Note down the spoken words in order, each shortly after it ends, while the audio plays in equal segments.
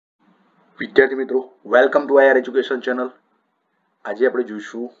વિદ્યાર્થી મિત્રો, welcome to ireducation channel. આજે આપણે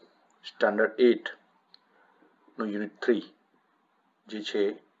જોઈશું સ્ટાન્ડર્ડ 8 નો યુનિટ 3 જે છે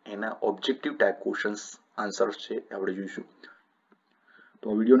એના ઓબ્જેક્ટિવ ટાઈપ ક્વેશ્ચન્સ આન્સર્સ છે આપણે જોઈશું.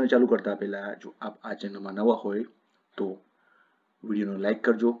 તો વિડીયોને ચાલુ કરતા પહેલા જો આપ આ ચેનલમાં નવા હોય તો વિડીયોને લાઈક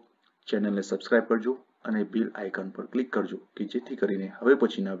કરજો, ચેનલને સબસ્ક્રાઇબ કરજો અને બેલ આઇકન પર ક્લિક કરજો કે જેથી કરીને હવે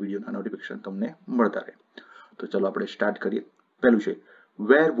પછીના વિડીયોના નોટિફિકેશન તમને મળતા રહે. તો ચલો આપણે સ્ટાર્ટ કરીએ. પહેલું છે,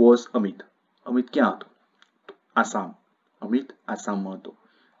 વેર વોઝ અમિત? અમિત ક્યાં હતો? આસામ. અમિત આસામમાં હતો.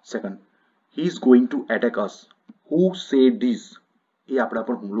 Second, he is going to attack us. Who said this? એ આપણા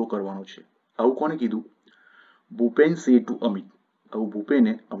પર હુમલો કરવાનો છે. આવું કોને કીધું? Bhupen said to Amit. આવું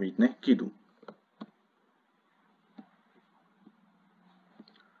ભૂપેને અમિતને કીધું.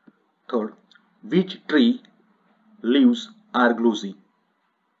 Third, which tree leaves are ગ્લોઝી?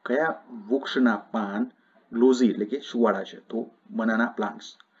 કયા વૃક્ષના પાન ગ્લોઝી એટલે કે સુવાળા છે? તો બનાના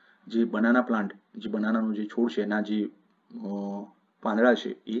પ્લાન્ટ્સ. જે બનાના પ્લાન્ટ, જે બનાનાનો જે છોડ છે એના જે પાંદડા છે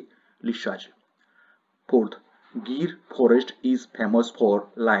એ લીસા છે. Fourth, Gir forest is famous for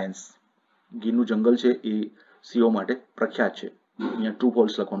Lions. ગીરનું જંગલ છે એ સિંહો માટે પ્રખ્યાત છે. અહીંયા ટ્રુ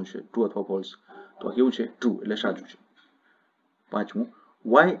ફોલ્સ લખવાનું છે, ટ્રુ અથવા ફોલ્સ. તો આ કેવું છે? ટ્રુ એટલે સાચું છે. પાંચમું,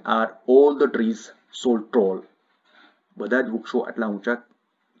 why are all the trees so toll? બધા જ વૃક્ષો આટલા ઊંચા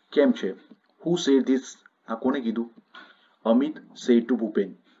કેમ છે? Who said this? આ કોને કીધું? Amit said to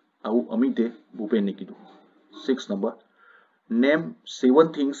Bhupen. આવું અમિતે ભૂપેનને કીધું. 6 number, name 7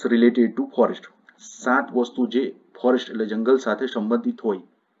 things related to forest. 7 વસ્તુ જે ફોરેસ્ટ એટલે જંગલ સાથે સંબંધિત હોય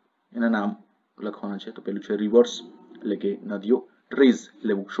એના નામ લખવાના છે. તો પેલું છે રિવર્સ એટલે કે નદીઓ, ટ્રીઝ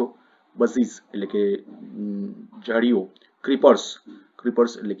એટલે વૃક્ષો, બઝીઝ એટલે કે ઝાડીઓ,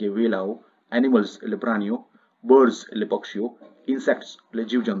 ક્રીપર્સ એટલે કે વેલાઓ, એનિમલ્સ એટલે પ્રાણીઓ, બર્ડ્સ એટલે પક્ષીઓ, ઇન્સેક્ટ્સ એટલે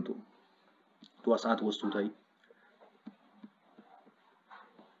જીવજંતુ. તો આ 7 વસ્તુ થઈ.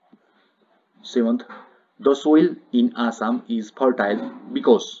 7th, the soil in Assam is fertile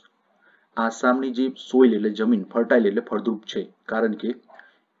because. આસામની જે સોઇલ એટલે જમીન, ફર્ટાઇલ એટલે ફળદ્રુપ છે કારણ કે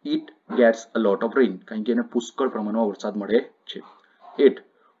it gets a lot of rain, કારણ કે એને પુષ્કળ પ્રમાણમાં વરસાદ મળે છે. 8,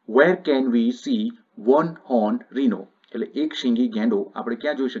 where can we see one horned rhino? એટલે એક શીંગી ગેંડો આપણે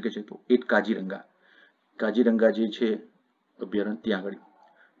ક્યાં જોઈ શકીએ છીએ? તો it કાજીરંગા. કાજીરંગા જે છે અભયારણ્ય ત્યાં આગળ.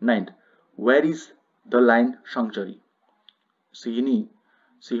 9th, where is the lion sanctuary?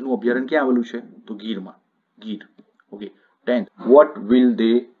 સિંહનું અભયારણ્ય ક્યાં આવેલું છે? તો ગીરમાં. Gir. Okay. 10th, what will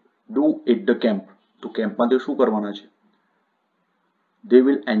they do at the camp? તો કેમ્પમાં તે શું કરવાના છે? they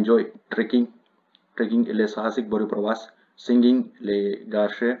will enjoy trekking. Tracking એટલે સાહસિક ભર્યો પ્રવાસ. સિંગિંગ એટલે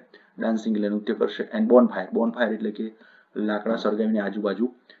ગાશે. ડાન્સિંગ એટલે નૃત્ય કરશે. એન્ડ બોનફાયર એટલે કે લાકડા સળગાવીને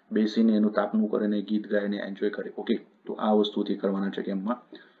આજુબાજુ બેસીને એનું તાપણું કરે ને ગીત ગાઈને એન્જોય કરે. ઓકે, તો આ વસ્તુથી કરવાના છે કેમ્પમાં.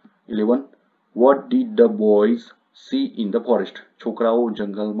 11, what did the boys see in the forest? છોકરાઓ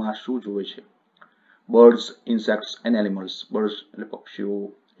જંગલમાં શું જોવે છે? Birds, insects and animals. Birds એટલે પક્ષીઓ,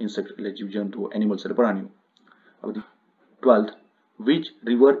 ઇન્સેક્ટ એટલે જીવજંતુઓ, એનિમલ્સ એટલે પ્રાણીઓ. 12th, which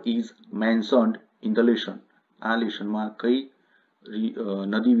river is mentioned in the lesson? આ લેસનમાં કઈ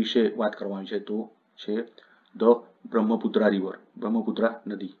નદી વિશે વાત કરવાની છે? તો છે ધ બ્રહ્મપુત્રા રિવર, બ્રહ્મપુત્રા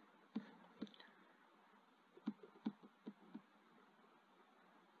નદી.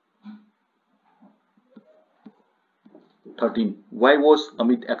 13, why was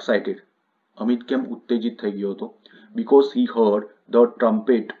Amit excited? Amit કેમ ઉત્તેજિત થઈ ગયો હતો? because he heard the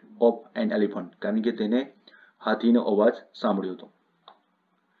trumpet of an elephant, કારણ કે તેને હાથીનો અવાજ સાંભળ્યો હતો.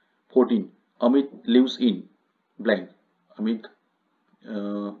 14, Amit lives in blank. Amit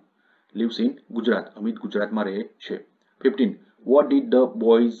lives in Gujarat. Amit ગુજરાતમાં રહે છે. 15, what did the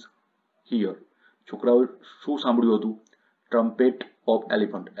boys hear? છોકરાઓ શું સાંભળ્યું હતું? trumpet of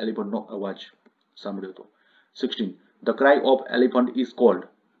elephant, એલિફન્ટનો અવાજ સાંભળ્યો હતો. 16, the cry of elephant is called.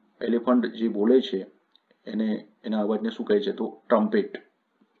 Elephant જે બોલે છે એને એના અવાજને શું કહે છે? તો trumpet.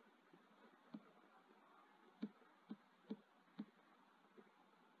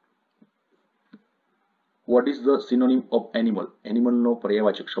 What is the synonym of animal? એનિમલનો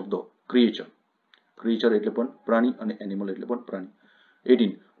પર્યાયવાચક શબ્દો ક્રિએચર. ક્રિએચર એટલે પણ પ્રાણી અને એનિમલ એટલે પણ પ્રાણી.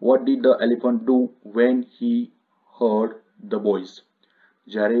 18, what did the elephant do when he heard the boys?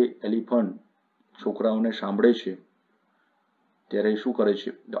 જ્યારે એલિફન્ટ છોકરાઓને સાંભળે છે ત્યારે શું કરે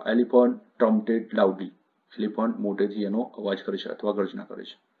છે? The elephant ટ્રમ્પટેડ loudly. એલિફન્ટ મોટેથી એનો અવાજ કરે છે અથવા ગર્જના કરે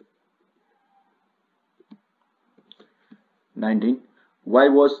છે. 19, why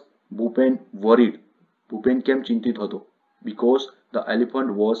was Bhupen worried? Bhupen કેમ ચિંતિત હતો? because the elephant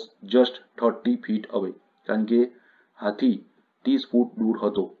was just 30 feet away. કારણ કે હાથી 30 ફૂટ દૂર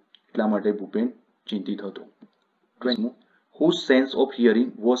હતો એટલા માટે ભૂપેન ચિંતિત હતો. 20, whose sense of hearing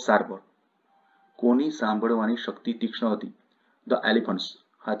was sharper? કોની સાંભળવાની શક્તિ તીક્ષ્ણ હતી? The elephants.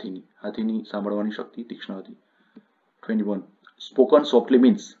 હાથીની સાંભળવાની શક્તિ તીક્ષ્ણ હતી. 21 સ્પોકન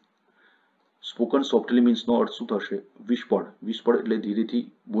સોફ્ટલી મીન્સ નો અર્થ શું થશે? વિસ્પર્ડ એટલે ધીરેથી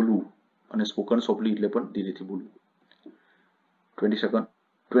બોલવું અને સ્પોકન સોફ્ટલી એટલે પણ ધીરેથી બોલવું.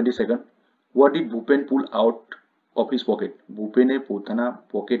 22 what did Bhupen pull out of his pocket? ભૂપેને પોતાના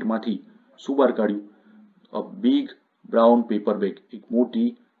પોકેટમાંથી શું બહાર કાઢ્યું? A big brown paper bag, એક મોટી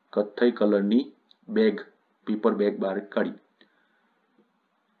કથ્થઈ કલરની બેગ, પેપર બેગ બહાર કાઢી.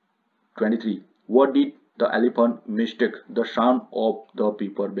 23 what did the elephant mistake the sound of the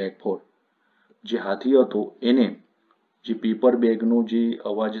paper bag four? જે હાથી હતો એને જે પેપર બેગનો જે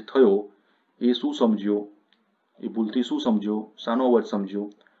અવાજ થયો એ શું સમજ્યો? એ ભૂલથી શું સમજ્યો? શાનો અવાજ સમજ્યો?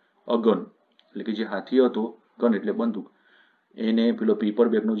 અ ગન, એટલે કે જે હાથી હતો, ગન એટલે બંદૂક, એને પેલો પેપર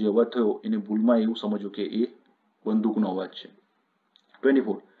બેગનો જે અવાજ થયો એને ભૂલમાં એવું સમજ્યું કે એ બંદૂકનો અવાજ છે.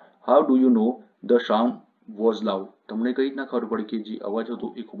 24 how do you know the sound was loud? તમને કઈ રીતના ખબર પડી કે જે અવાજ હતો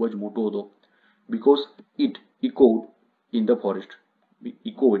એ ખૂબ જ મોટો હતો? Because it echoed in the forest.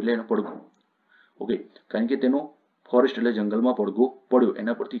 Eco એટલે એનો પડઘો. ઓકે, કારણ કે તેનો ફોરેસ્ટ એટલે જંગલમાં પડઘો પડ્યો,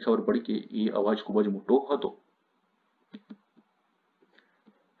 એના પરથી ખબર પડી કે એ અવાજ ખૂબ જ મોટો હતો.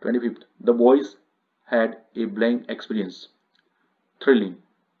 25 the boys head A blank experience thrilling.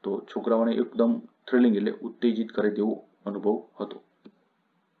 તો છોકરાઓને એકદમ થ્રિલિંગ એટલે ઉત્તેજિત કરે તેવો અનુભવ હતો.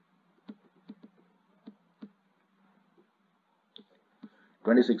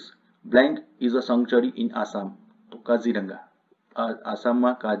 26 blank is a century in Assam. તો કાઝીરંગા,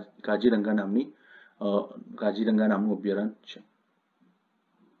 આસામમાં કાઝીરંગા નામનું અભયારણ્ય છે.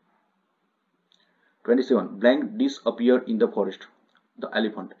 27 blank disappear in the forest. The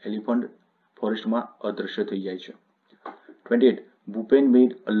elephant ફોરેસ્ટમાં અદૃશ્ય થઈ જાય છે. 28 ભૂપેન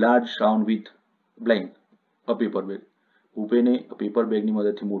મેડ a large sound with blank a paper bag. ભૂપેને paper બેગની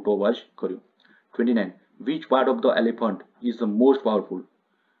મદદથી મોટો અવાજ કર્યો. 29 which part of the elephant is the most powerful?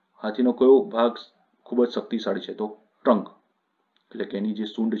 હાથીનો કયો ભાગ ખૂબ જ શક્તિશાળી છે? તો ટ્રંક, એટલે કે એની જે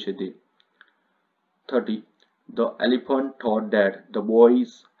સૂંઢ છે તે. 30 the elephant thought that the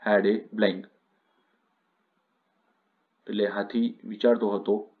boys head A blank. એટલે હાથી વિચારતો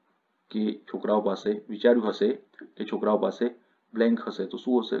હતો કે વિચાર્યું હશે કે છોકરાઓ પાસે બ્લેન્ક હશે, તો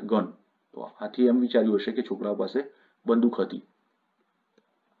શું હશે? ગન. તો હાથી એમ વિચાર્યું હશે કે છોકરાઓ પાસે બંદૂક હતી.